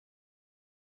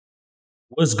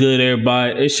What's good,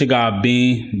 everybody? It's your guy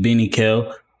Beanie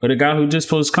Kel, or the guy who just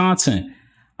posts content.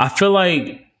 I feel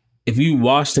like if you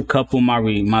watched a couple of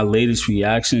my latest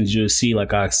reactions, you'll see,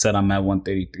 like I said, I'm at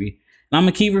 133, and I'm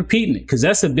gonna keep repeating it because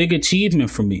that's a big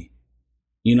achievement for me.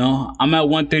 You know, I'm at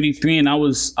 133, and I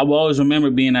will always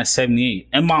remember being at 78.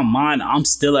 In my mind, I'm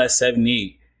still at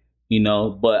 78. You know,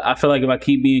 but I feel like if I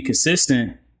keep being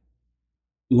consistent,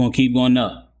 we're gonna keep going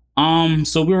up.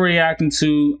 So I'm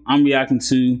reacting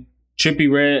to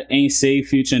Trippie Red, Ain't Safe,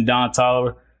 Future, and Don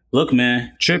Toliver. Look,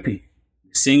 man, Trippie,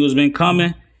 the single's been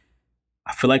coming.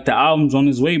 I feel like the album's on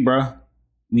its way, bro.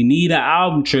 We need an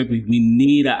album, Trippie. We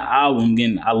need an album.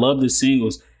 Again, I love the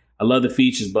singles. I love the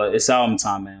features, but it's album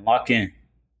time, man. Lock in.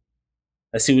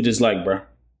 Let's see what this like, bro.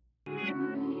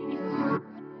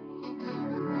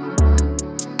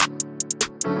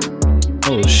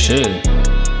 Oh, shit.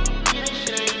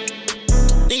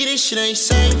 Nigga, this shit ain't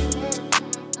safe.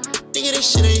 Nigga,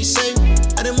 this shit ain't safe.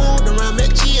 I done moved around,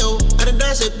 met Geo. I done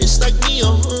danced that bitch like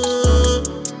Neo.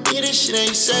 Nigga, this shit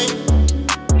ain't safe.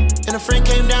 And a friend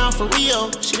came down for Rio.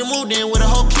 She done moved in with a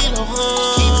whole kilo.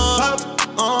 Keep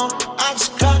it pop, I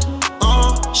just cut,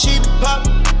 she be pop,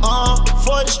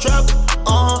 for this drop,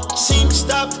 see me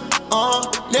stop,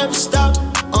 never stop,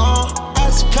 I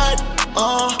just cut,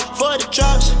 for the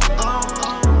drops,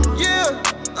 yeah.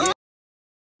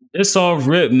 It's all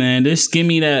rip, man. This give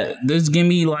me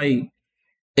like,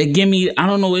 I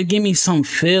don't know, it give me some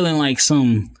feeling like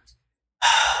some,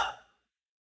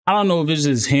 I don't know if it's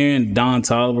just hearing Don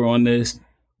Toliver on this,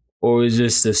 or it's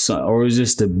just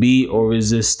the beat, or is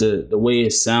this the way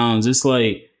it sounds. It's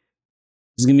like,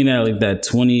 it's giving me that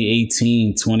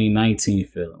 2018, 2019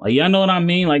 feeling. Like, y'all know what I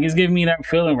mean? Like, it's giving me that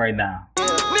feeling right now.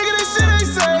 Nigga, this shit ain't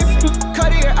safe.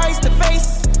 Cut your ice to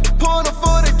face. Pouring a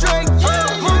for the drink.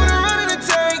 Moving around in the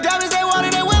tank. Diamonds, they want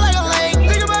it, they went like a lake.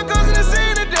 Think about causing the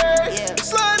scene today.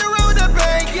 Sliding around with the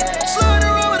bank. Sliding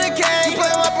around with a gang. You play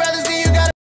with my brothers, then you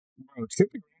gotta. Bro,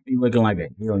 Trippie be looking like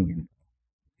an alien.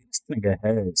 This nigga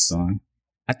head, son.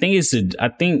 I think it's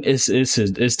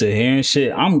the hair and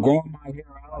shit. I'm growing my hair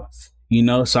out, you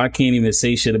know, so I can't even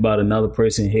say shit about another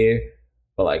person's hair.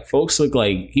 But like, folks look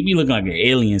like he be looking like an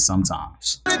alien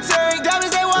sometimes. Diamonds,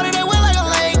 they want it, they went like a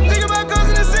lake. Think about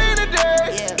causing the scene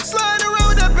today. Sliding around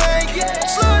with the bank.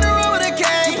 Sliding around with a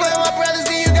gang. You play with my brothers,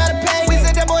 then you gotta pay. We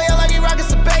set that boy out like he rockin'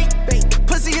 some bait.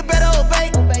 Pussy, you better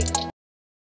obey.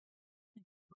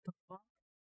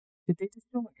 Did they just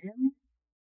throw an alien?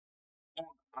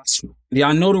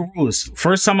 Y'all know the rules.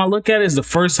 First time I look at it is the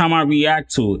first time I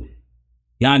react to it.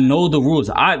 Y'all know the rules.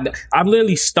 I've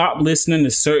literally stopped listening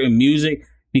to certain music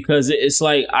because it's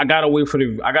like I gotta wait for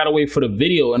the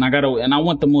video, and I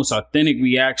want the most authentic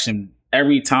reaction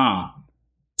every time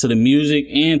to the music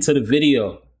and to the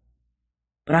video.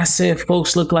 But I said,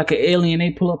 folks look like an alien,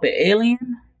 they pull up an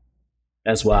alien.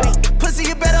 That's wild. Pussy,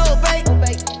 you better obey.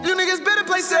 You niggas better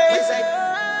play safe.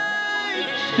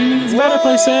 You niggas better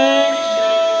play safe.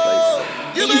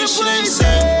 You better play safe.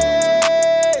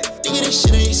 Nigga, this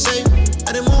shit ain't safe.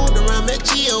 I done moved around, met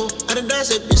Geo. I done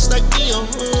danced that bitch like Neo.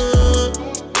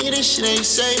 Nigga, this shit ain't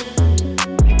safe.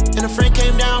 And a friend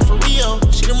came down for Rio.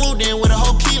 She done moved in with a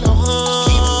whole kilo.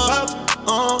 Keep it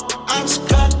pop, I just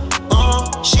cut,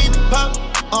 she be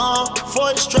pop,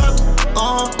 for this drop,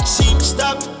 see me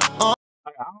stop. I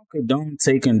don't condone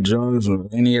taking drugs or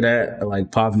any of that,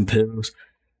 like popping pills.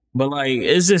 But like,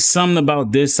 it's just something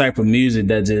about this type of music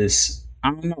that just,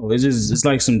 I don't know. It's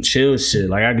like some chill shit.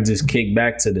 Like, I could just kick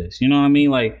back to this. You know what I mean?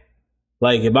 Like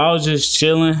if I was just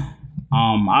chilling,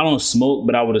 I don't smoke,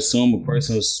 but I would assume a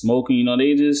person was smoking. You know,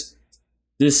 this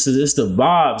is the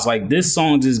vibes. Like, this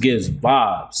song just gives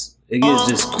vibes. It gives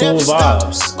just cool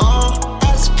vibes.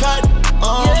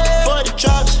 For the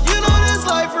drops. You know this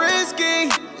life risky.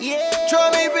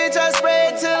 Try me, bitch, I spray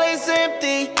it till it's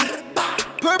empty.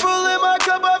 Purple in my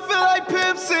cup, I feel like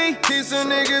Pepsi. Keep some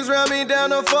niggas round me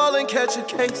down to fall and catch a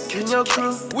case. In your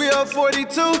crew, we are 42.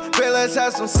 Bet let's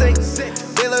have some sex.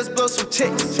 Bet let's blow some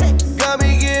chicks. Got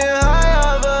me getting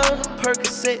high over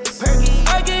Percocets.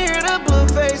 I can hear the blue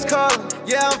face calling.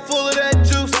 Yeah, I'm full of that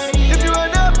juice. If you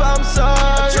run up, I'm sorry.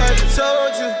 I tried to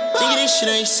told you. Nigga, this shit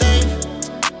ain't safe.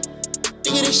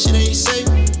 Nigga, this shit ain't safe.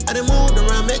 I done moved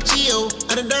around, met Geo.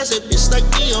 I done danced that bitch like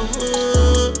Neo.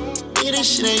 Nigga,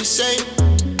 this shit ain't safe.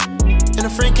 And a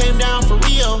friend came down for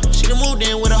Rio. She done moved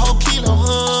in with a whole kilo.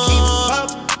 Keep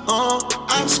it pop,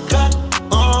 I just cut,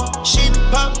 she be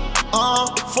pop,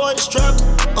 for this drop,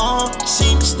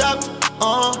 see me stop,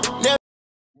 never.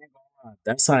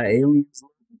 That's how aliens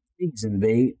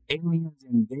invade. Aliens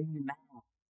invade now.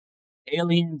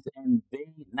 Aliens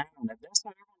invade now. That's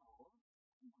how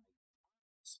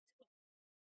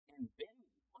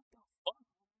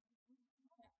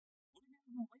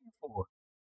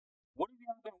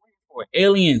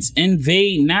Aliens,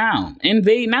 invade now.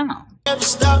 Invade now. Never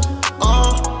stop,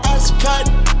 as a cut,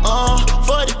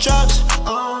 for the drops,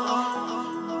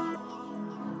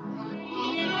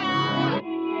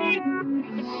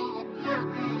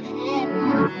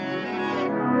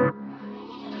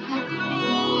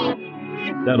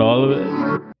 Is that all of it?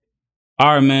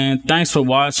 All right, man. Thanks for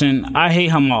watching. I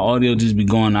hate how my audio just be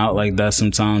going out like that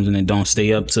sometimes and it don't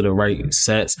stay up to the right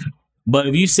sets. But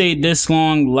if you stay this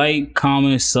long, like,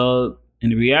 comment, sub,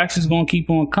 and the reaction's gonna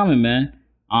keep on coming, man.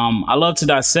 I love to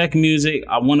dissect music.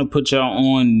 I want to put y'all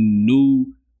on new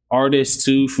artists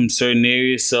too from certain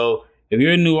areas. So if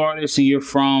you're a new artist and you're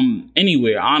from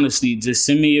anywhere, honestly, just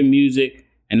send me your music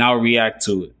and I'll react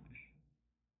to it.